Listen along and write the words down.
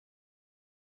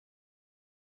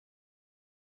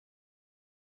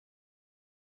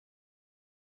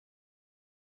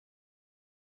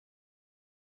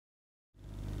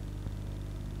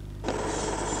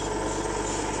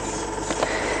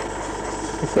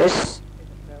This is a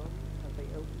film of the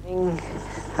opening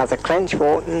of the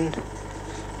Clenchwarton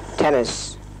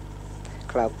Tennis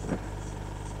Club.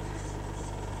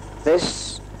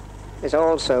 This is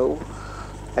also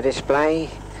a display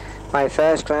by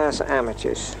first-class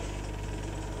amateurs.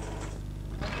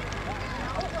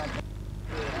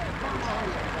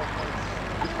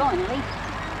 And finally,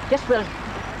 just we'll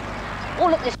all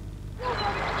look this.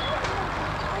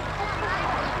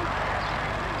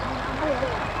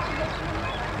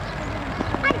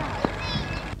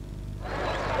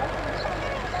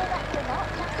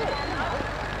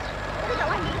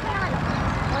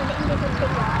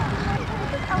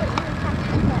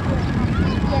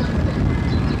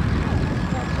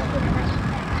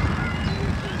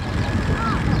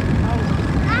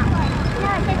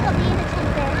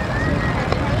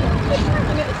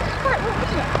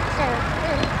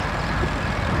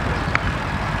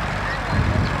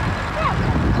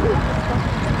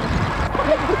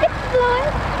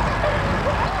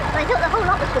 I thought the whole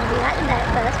lot was going to be that in there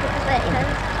at first because they, you know, I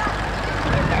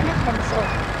think getting a pencil.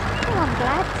 Oh, I'm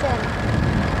glad that's nice.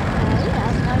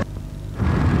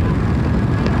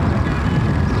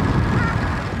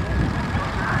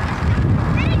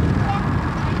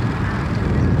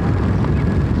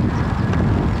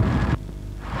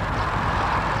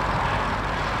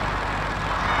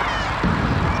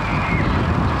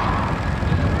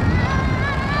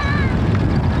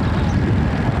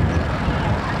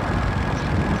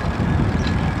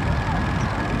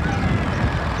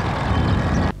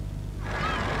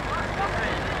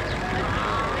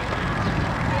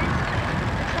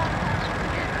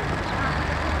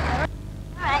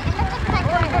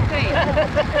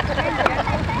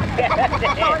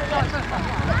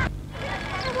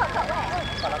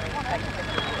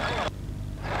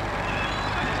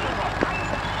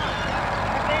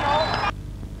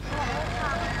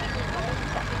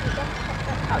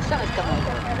 Oh, summer's coming.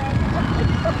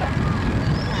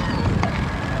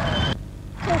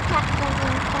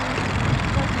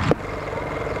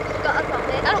 Got a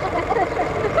pocket.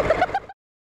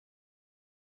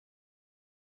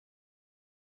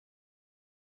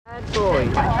 Bad boy,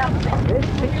 this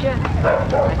picture, I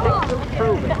think will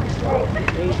prove it.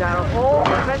 These are all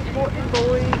the Clenchwarton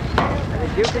boys, and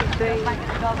as you can see,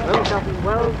 most of them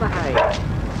well behaved.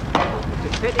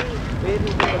 It's a pity we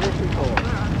didn't get this before.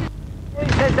 He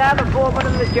says they're the foreman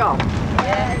of the job.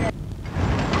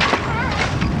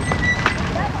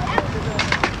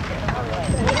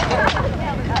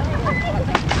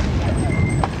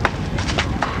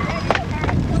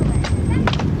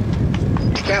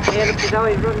 Careful here, looks as though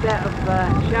he's run out of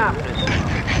sharpness.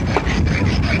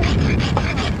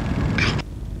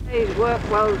 His work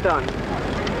well done.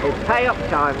 It's pay up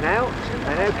time now.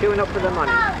 They're now queuing up for the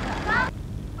money.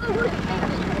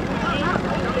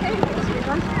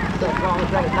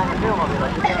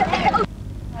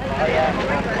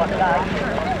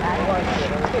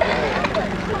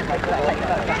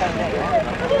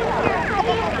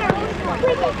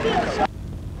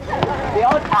 The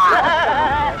odd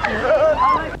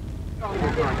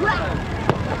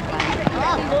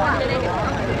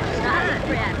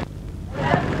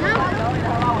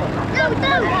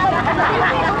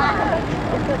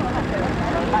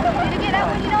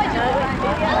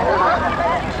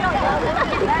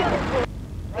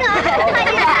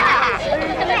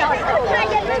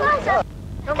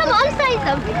Come on, say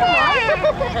something.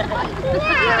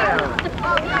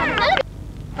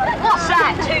 What's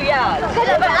that? 2 yards.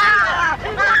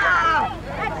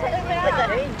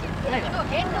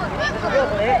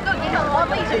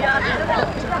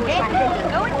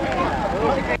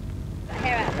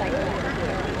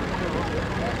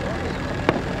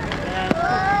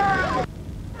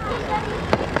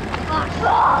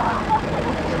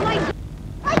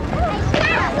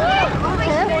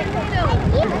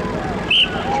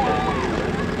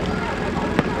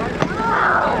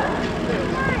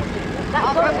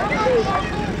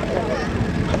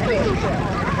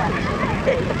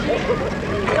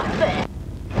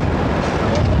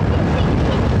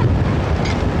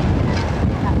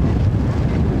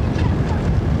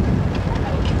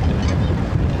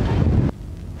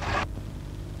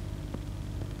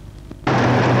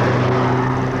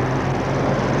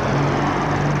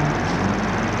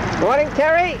 Morning,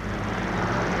 Terry.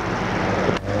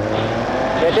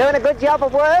 You're doing a good job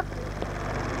of work.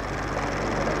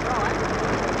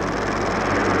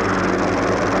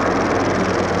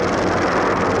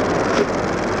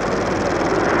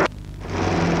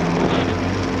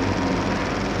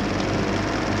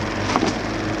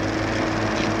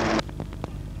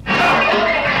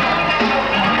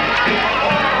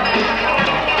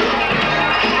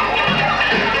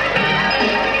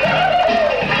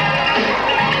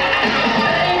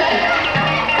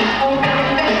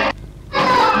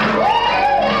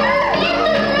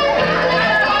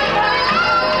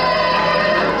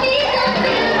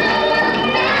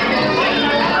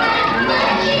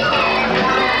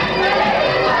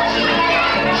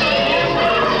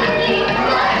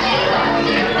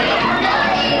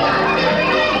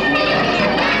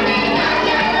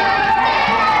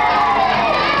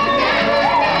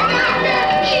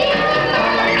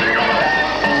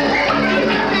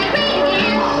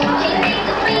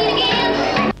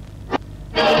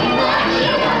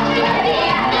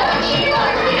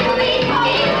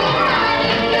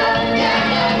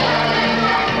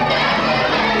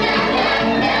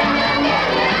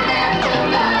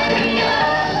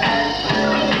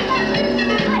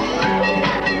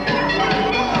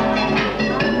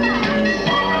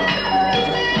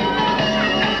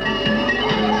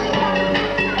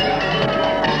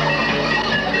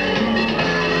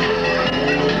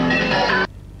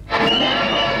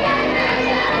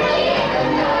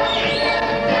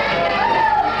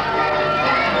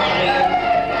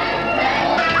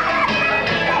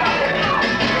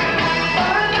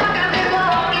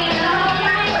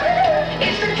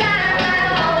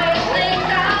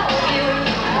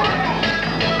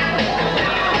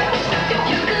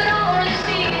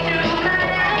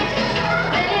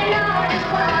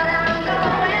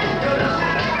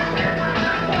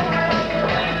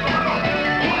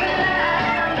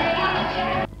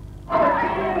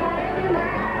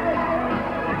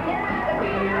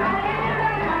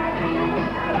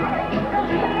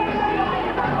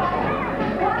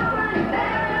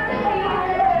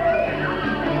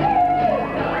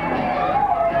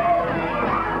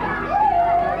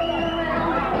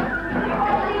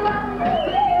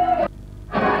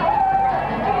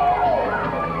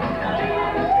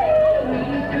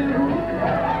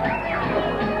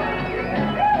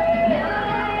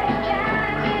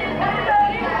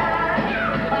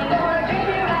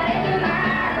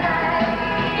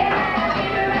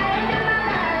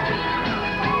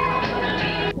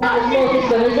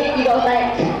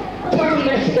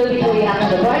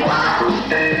 have another break.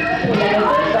 We'll get a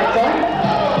first break time.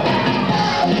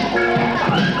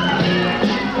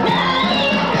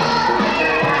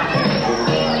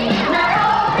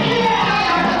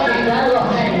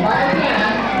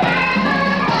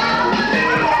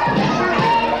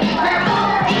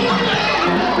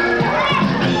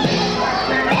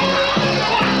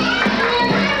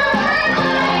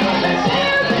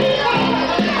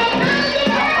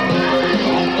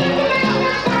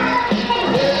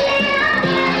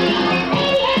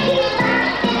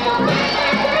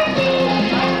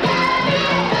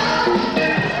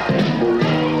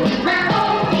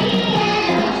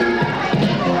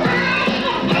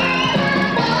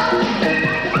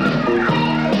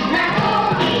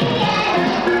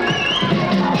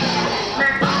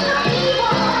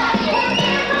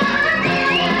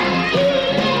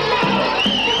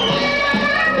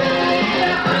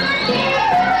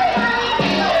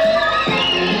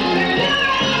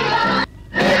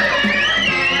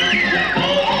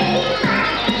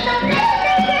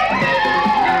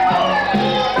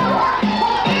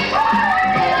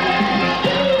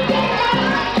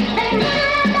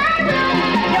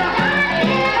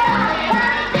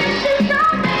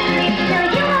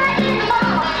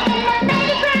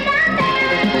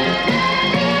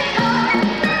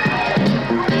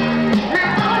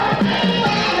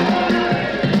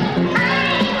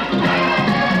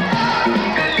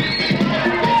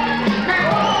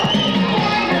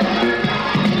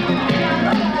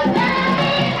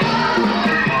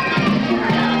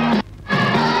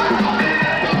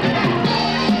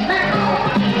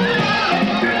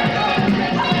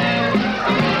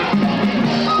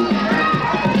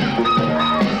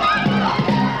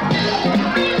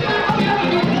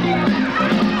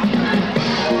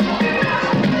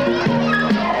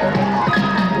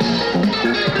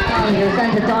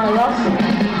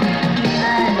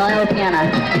 Piano.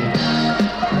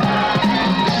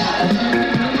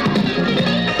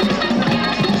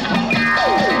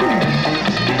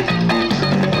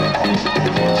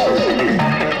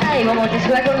 Hey, one more disc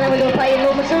record and then we're going to play a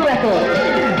normal soul record.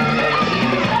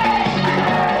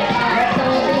 Next song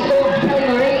will be called Kelly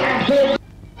Marie and Bill.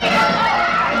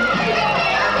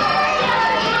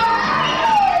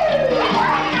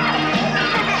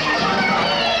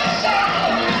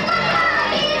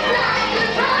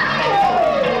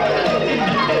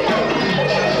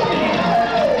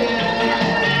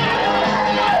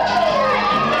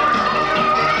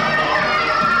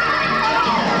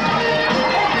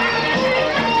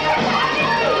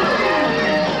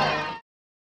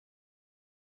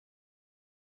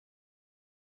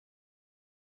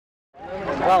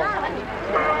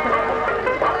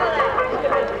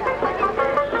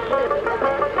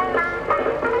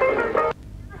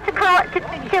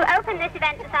 To open this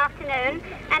event this afternoon,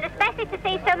 and especially to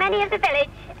see so many of the village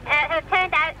who have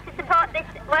turned out to support this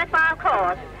worthwhile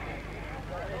cause.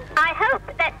 I hope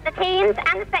that the teams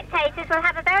and the spectators will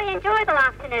have a very enjoyable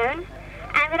afternoon,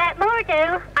 and without more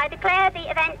ado, I declare the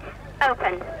event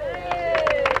open.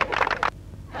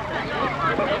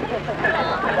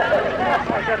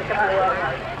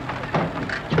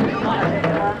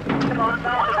 Come on,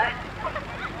 good!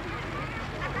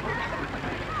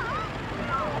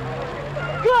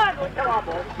 Come on,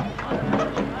 boys.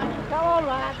 Come on,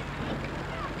 lad.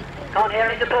 Can't hear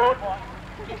any support.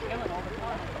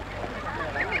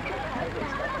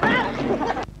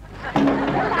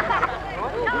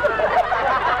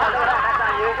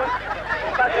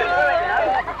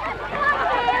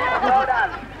 Well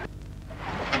done.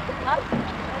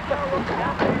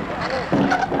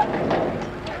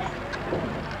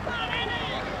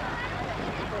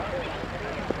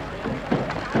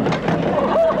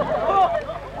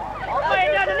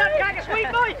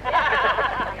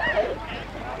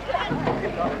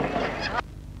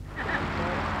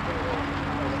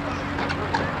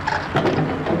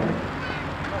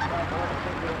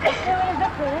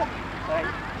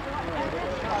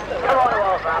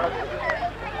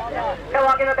 Come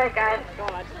on, give a big hand. Go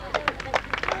on, lads.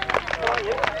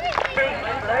 Green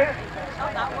and blue.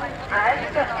 And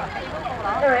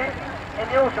do it in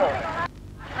your short.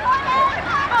 Come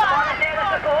on, let's hear the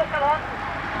support, come on.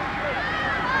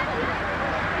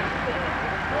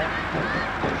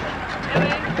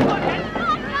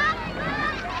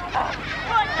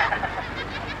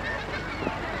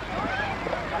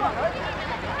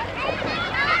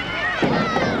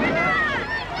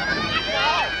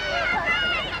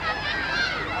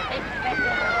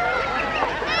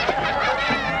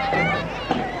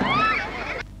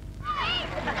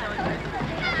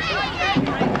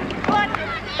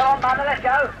 Come on, mother, let's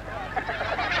go.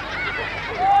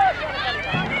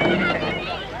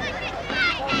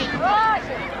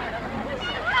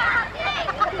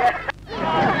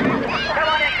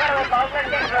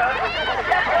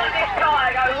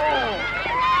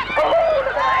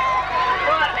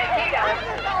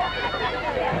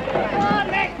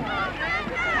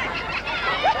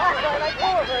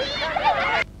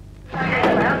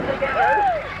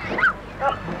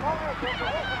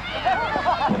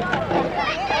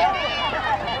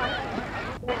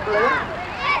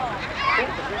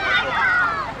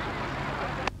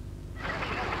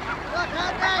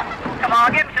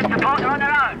 on, give them some support, they're on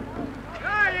their own.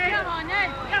 Come on, Ned.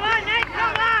 Come on, Ned.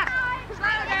 Come on.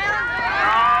 Slow down.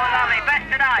 Oh, lovely. Best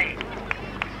today.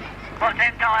 What's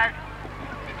them tyres?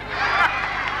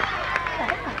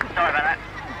 Sorry about that.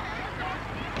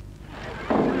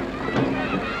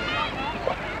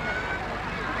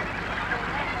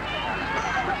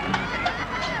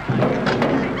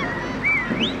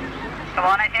 Come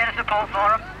on, let's hear the support for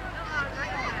them.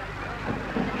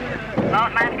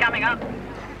 Last man's coming up.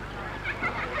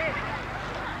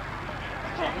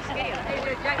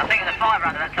 I think there's a fiver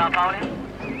under that tarpaulin.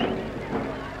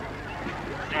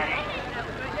 Steady.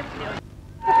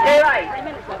 2-8.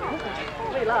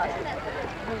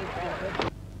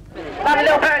 Lovely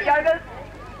little pair of jokers.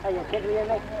 Hey, your kids, were you,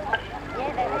 mate?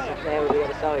 Yeah, they're there. There will be at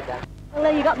the side then.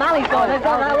 Well, you got Mally's going, they've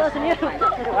got that worse than you.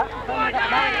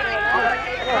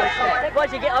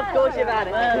 Once you get off course, you've had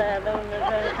it.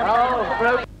 Oh,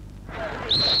 broke.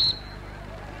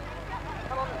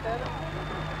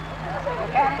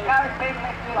 Can't go as big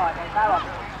next to you like this, no one.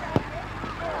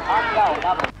 On the goal,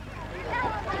 double.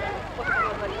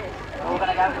 We're going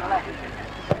to go to the left.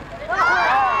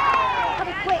 Have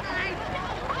it quick.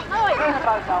 Through the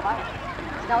boat, though, mate.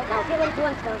 No, get into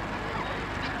one stone.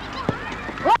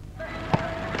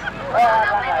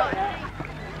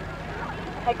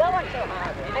 Hey, go on, show my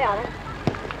Hey, Alan.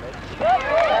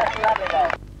 That's a lovely goal.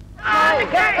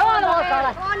 Come on, old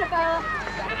fella. Come on, fella.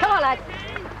 Come on, lad.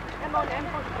 Come on,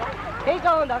 keep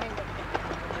going, Doug.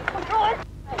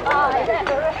 Oh, he's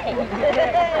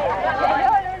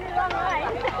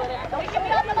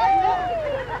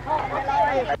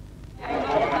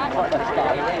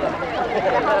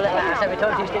Every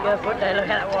time you stick your foot there, look at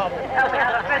that wobble. Help me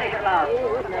have a finish at last.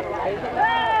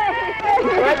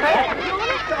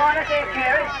 Come on, let's hear it,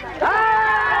 Kerry.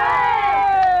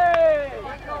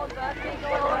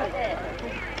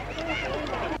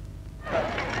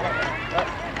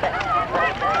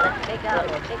 Keep going.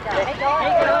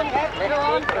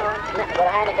 Got a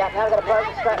handicap now, got a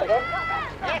broken strap again.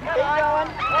 Keep going.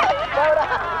 Hold on.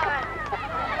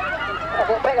 That's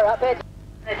it, pick her up, bitch.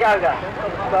 There's yoga.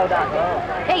 Well done.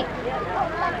 Hey.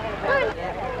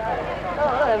 Oh, I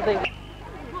don't think.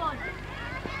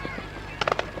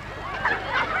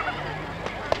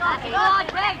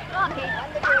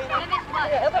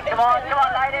 Come on,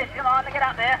 ladies. Come on, get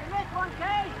up there.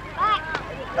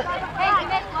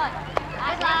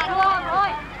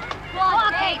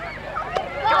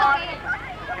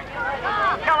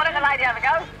 Come on, let the lady have a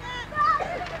go.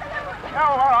 Oh,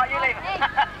 all right, you leave it.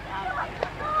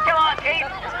 Come on, keep.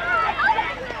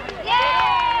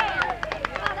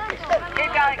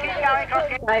 Keep going, cross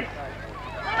keep. Nice.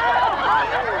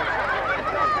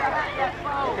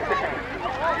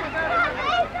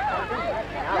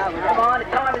 Come on, the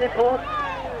time is important.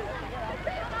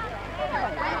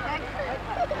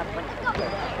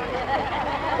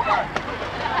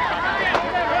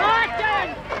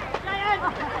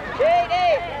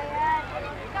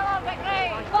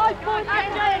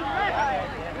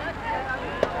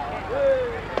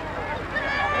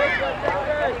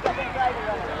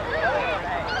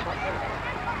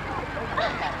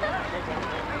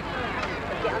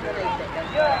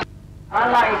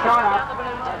 Unlucky time up.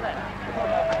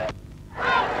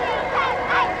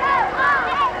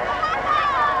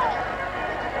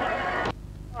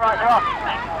 All right, they're off.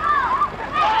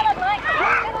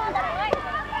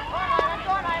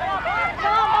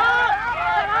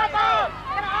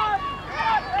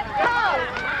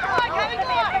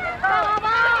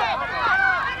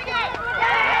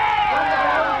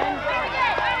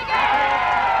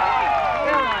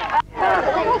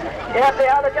 You have the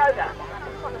other joker?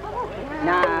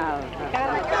 No.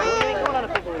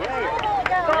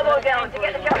 Five all down to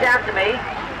get the job down to me.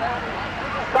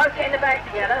 Both get in the bag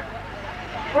together.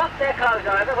 Swap their clothes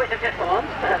over, which I've just put on. A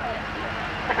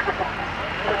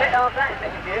bit off that, a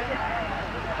bit confused.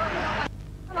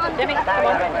 Come on, Jimmy. Come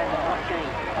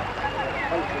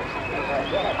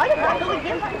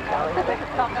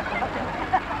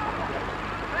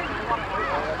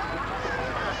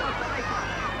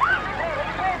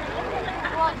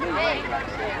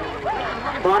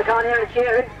Come on, I can't hear it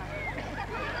cheering.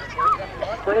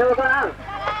 Well, you all gone home.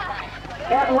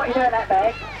 Careful what you do in that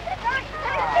bag.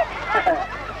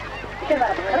 You should have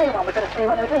had a clean one, we could have seen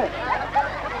what they were doing.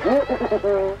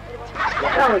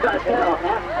 Oh, we've got to get it off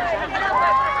now.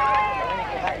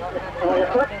 Oh, your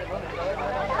foot.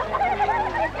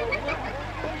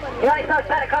 You only supposed to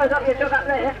take the clothes off you took up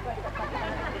there.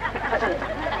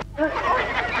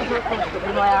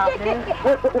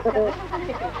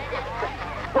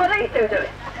 What are these two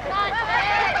doing?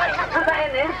 Put that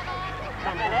in there.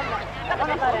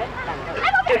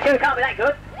 You two can't be that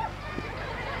good.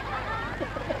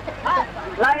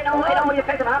 know, you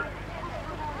pick them up.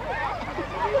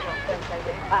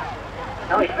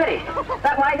 No, he's finished.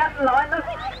 That way, that's the line, look.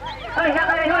 Hurry up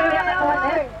that line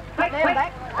there. Quick,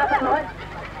 up that line.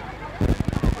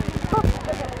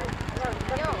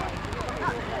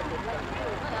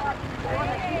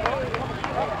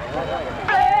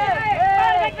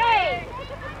 Hey!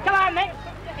 Come on, Mick.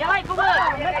 You're late for work.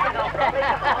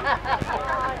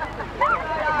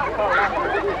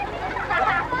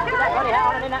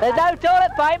 There's no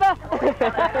toilet paper.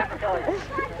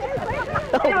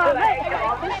 Come on, Mick.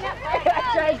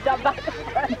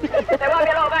 There won't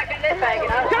be a lot of action in this bag, you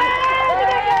know.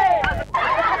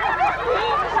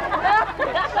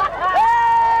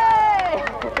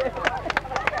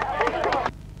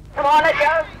 Come on, let's go.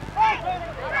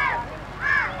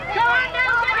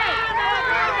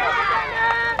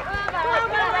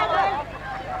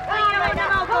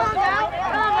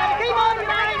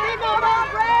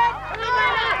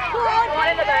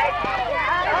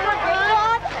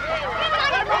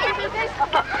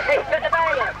 Hey, put the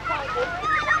bag up.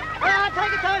 Well,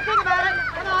 take your time, think about it.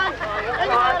 Come on.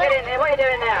 Come on, get in there. What are you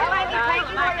doing now?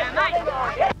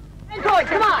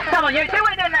 Come on. Come on, you two.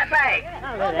 What are you doing in that bag?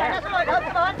 That's all right,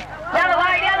 come on. The other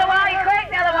way, quick,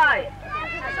 the other way.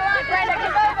 That's all right, Brenda,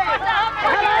 keep moving.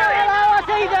 Hello,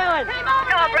 what's he doing? Come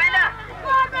on, Brenda.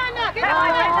 Come on, Brenda. Come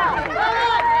on, Brenda. Come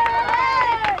on.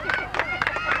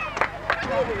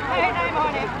 Hey, name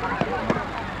on him.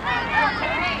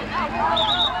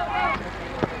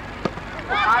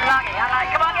 Unlucky.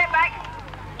 Come on, get back.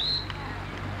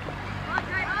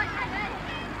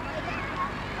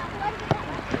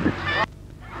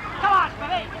 Come on,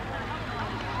 Smithie.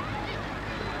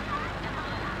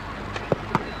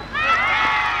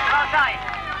 Well done.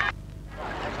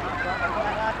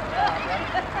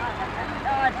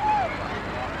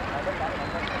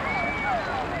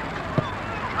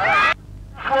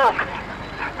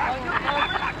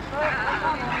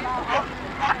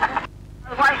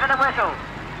 Wait for the whistle.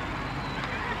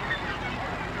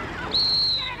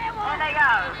 There they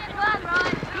go.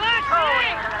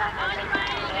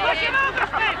 Push him over,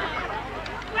 Smith!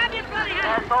 Grab your bloody hand!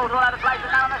 There's balls all over the place,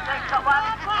 and now on the six, got one.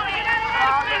 Come on, get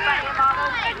back here, Marvel.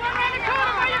 There's one round the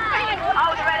corner where you're feeding!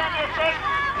 Hold the red end of your stick.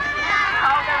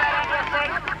 Hold the red end of your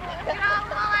stick.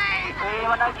 You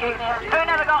want no cheating here. Who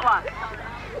never got one?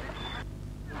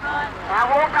 Now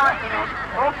walk nicely, then.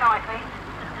 Walk nicely.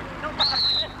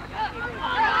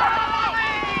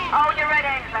 Hold your red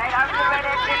ends, mate. Hold your red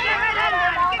ends. Get your red hand!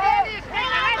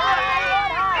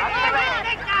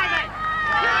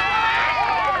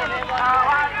 Oh,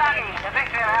 well, lucky. The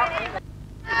victory out.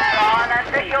 Go on, then.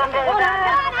 Stick your ball down.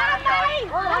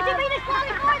 Why'd you be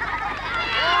disqualified?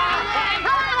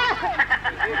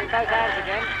 Using both hands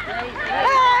again.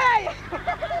 Hey!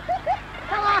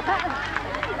 Come on!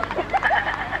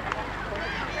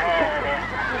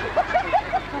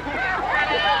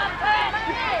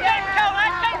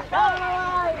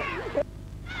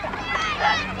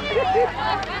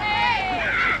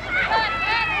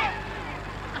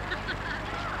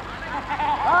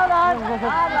 Hold on!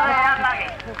 Unlucky.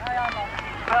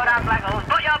 Well done, Black Horse.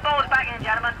 Put your balls back in,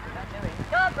 gentlemen.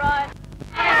 Go on, Brian!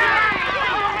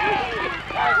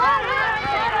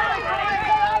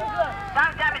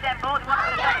 Don't damage them balls. One for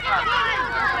the next one.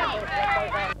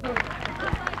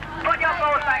 Put your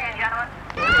balls back in, gentlemen.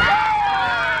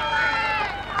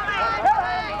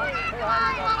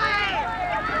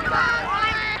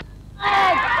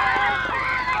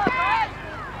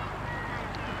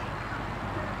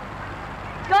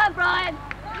 Go on, Brian!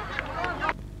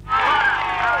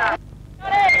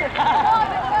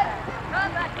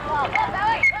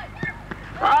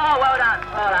 Oh, well done.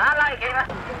 Unlucky, keeper.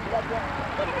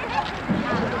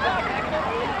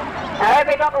 Now,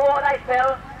 every drop of water they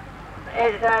spill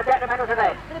is detrimental to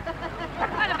them.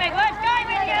 That's a big one. Sky,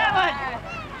 where'd you get that one?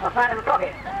 I found in the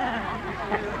pocket.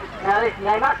 Now listen,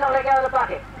 they must not let go of the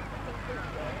bucket.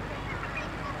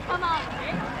 Come on!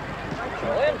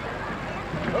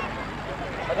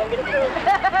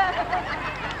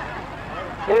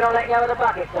 Do not let go of the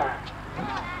bucket, sir.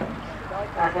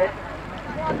 That's it.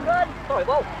 Sorry,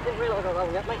 whoa. Didn't realise I was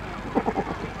holding that, mate.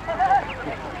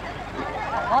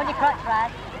 Hold your crutch,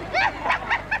 Brad.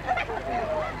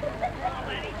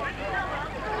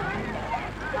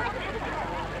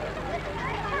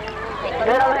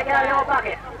 Do not let go of your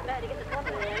bucket.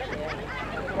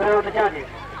 Where are the judges?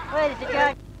 Where's the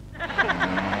judge?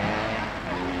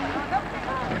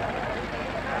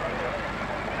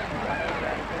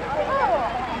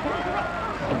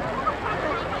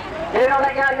 Do not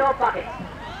let go of your bucket.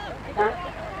 No?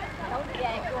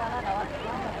 Yeah, go on, I know.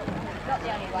 Not the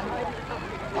only one.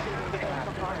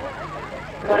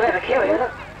 Got a bit of a queue here,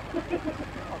 look.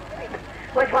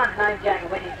 Which one's named Jack and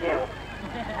which is Jill?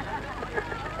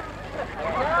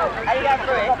 How you going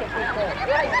through it?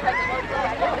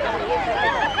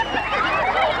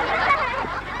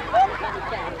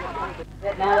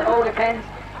 Now it all depends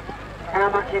how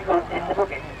much you've got in the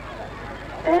bucket.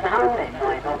 There's a hole in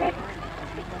my bucket.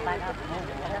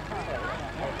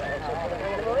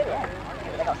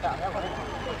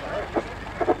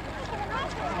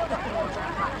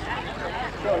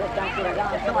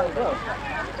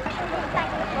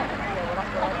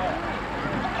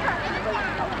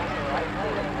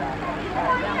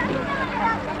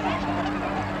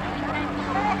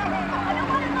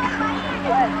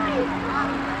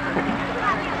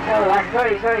 Oh, that's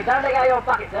very, very. Don't let go of your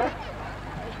bucket, sir.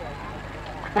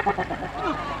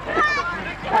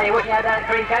 Hey, you're wishing out that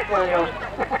green cake for yours.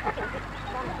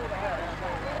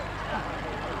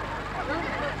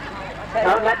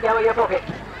 Don't let go of your bucket.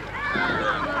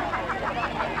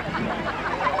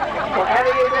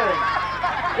 Whatever you're doing.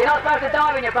 You're not supposed to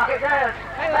dive in your bucket, sir.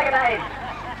 Take it in.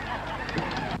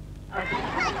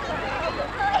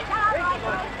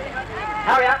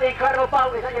 Hurry up, the incredible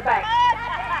boat is on your back.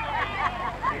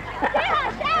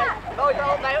 Oh, he's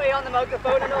all matey on the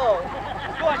microphone and all.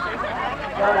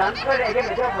 Well done. Good, give me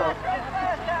the job, Paul.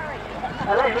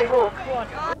 Now let me walk.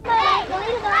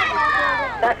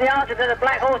 That's the answer to the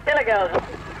Black Horse Tiller girls.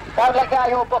 Don't let go of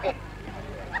your bucket.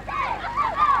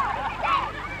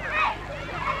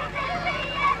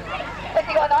 Think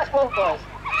you got a nice walk, boys.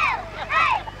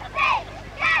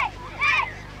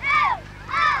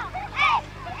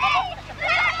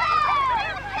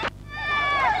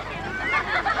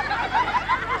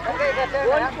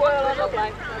 One twirl on the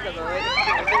plank.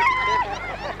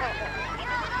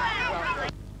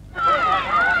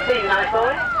 See you, nice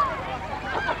boy.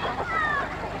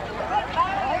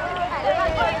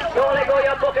 Don't let go of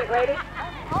your bucket, lady.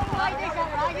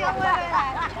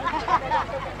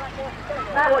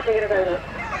 Now what you going to do, look?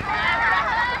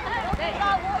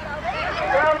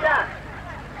 Well done.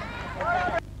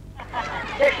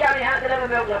 Just show me how to deliver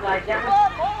milk, look, ladies and gentlemen.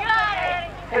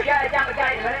 He'll show you to jump a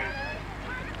gate in a minute.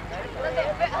 Don't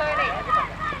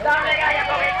let go of your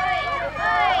bucket.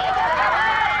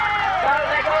 Don't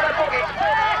let go of the bucket.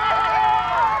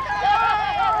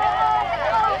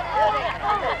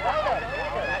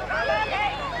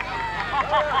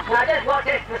 Now just watch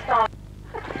this for start.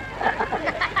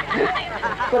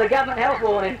 For the government health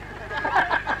warning.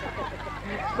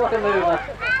 What a mover.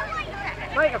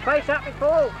 Make a face at me,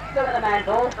 Paul. Look at the man,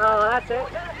 Paul. Oh, that's it.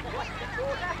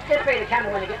 Just be the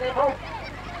camera when you get there, Paul.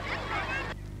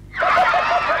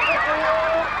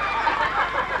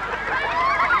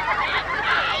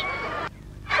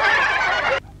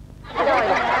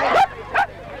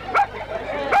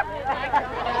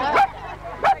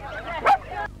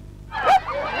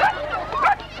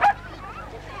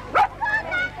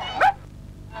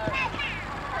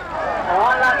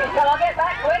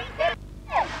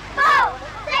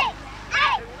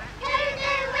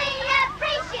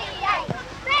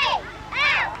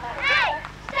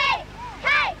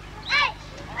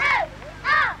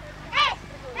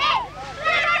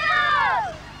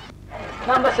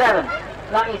 Number 7,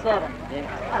 lucky 7. Yeah.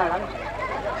 Hello, lucky.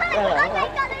 Hello.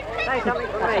 Say something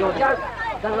for That's me. your joke.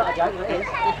 Don't look like a joke, it is.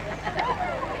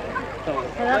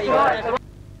 That's right.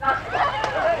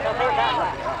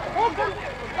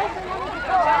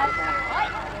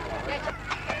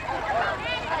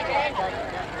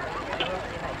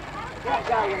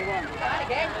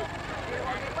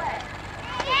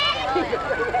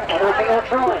 I don't think I'll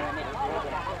try.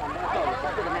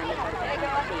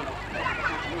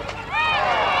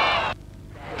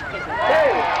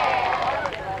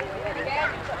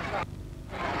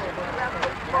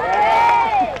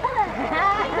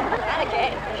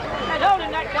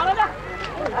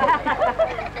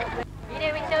 You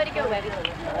know which side to go, baby?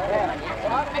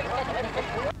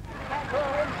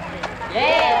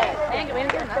 Yeah! Hang on,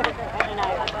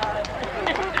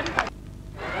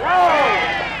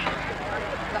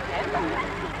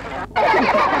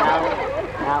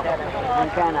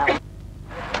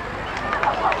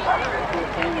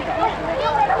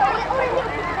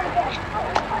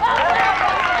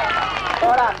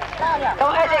 Well done.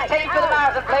 Got Essex team for the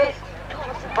marathon, please.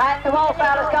 And the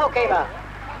Wildfowler's goalkeeper.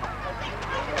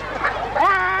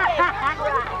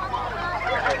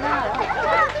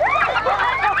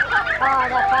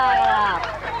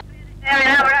 There we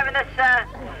are, we're having this,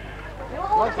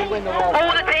 all the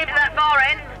teams at that far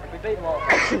end,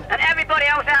 and everybody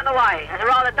else out of the way. It's a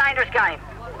rather dangerous game.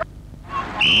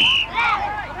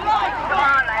 Come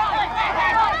on, lads.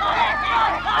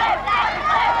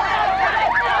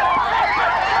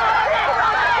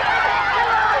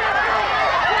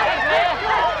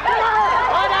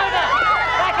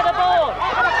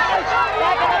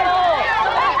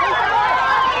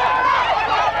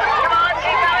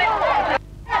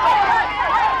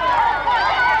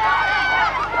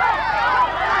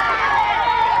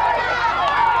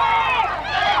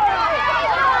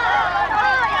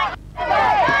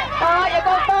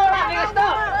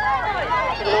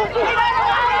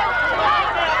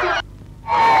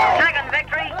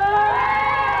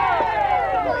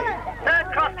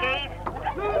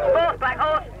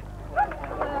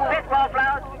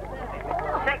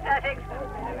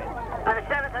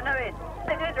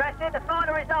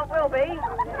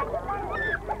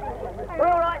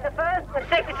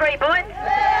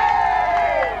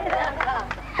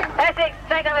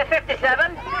 taken with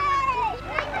 57.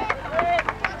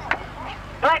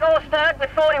 Black Horse third with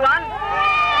 41.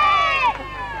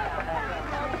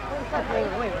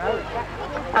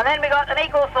 And then we got an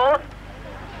equal fourth,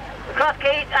 the Cross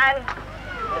Keys and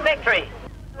the Victory.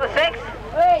 With 6.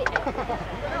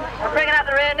 We're bringing up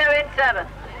the rear, new in 7.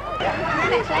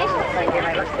 Thank you,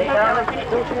 mate. Do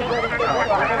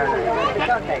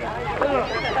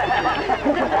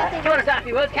you want to say a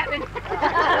few words, Captain?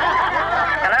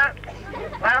 Hello?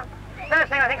 Well, first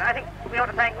thing, I think we ought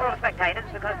to thank all the spectators,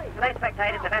 because without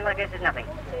spectators, the event like this is nothing.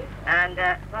 And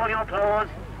all your applause,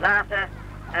 laughter,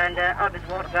 and obvious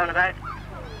water thrown about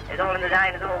is all in the day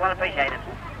and is all well appreciated.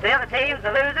 The other teams,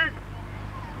 the losers,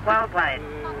 well played.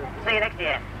 See you next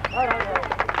year.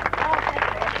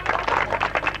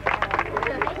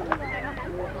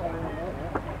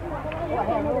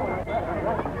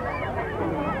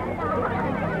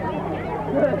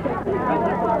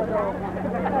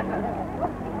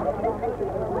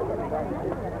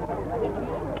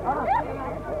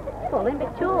 Falling a bit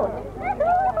short.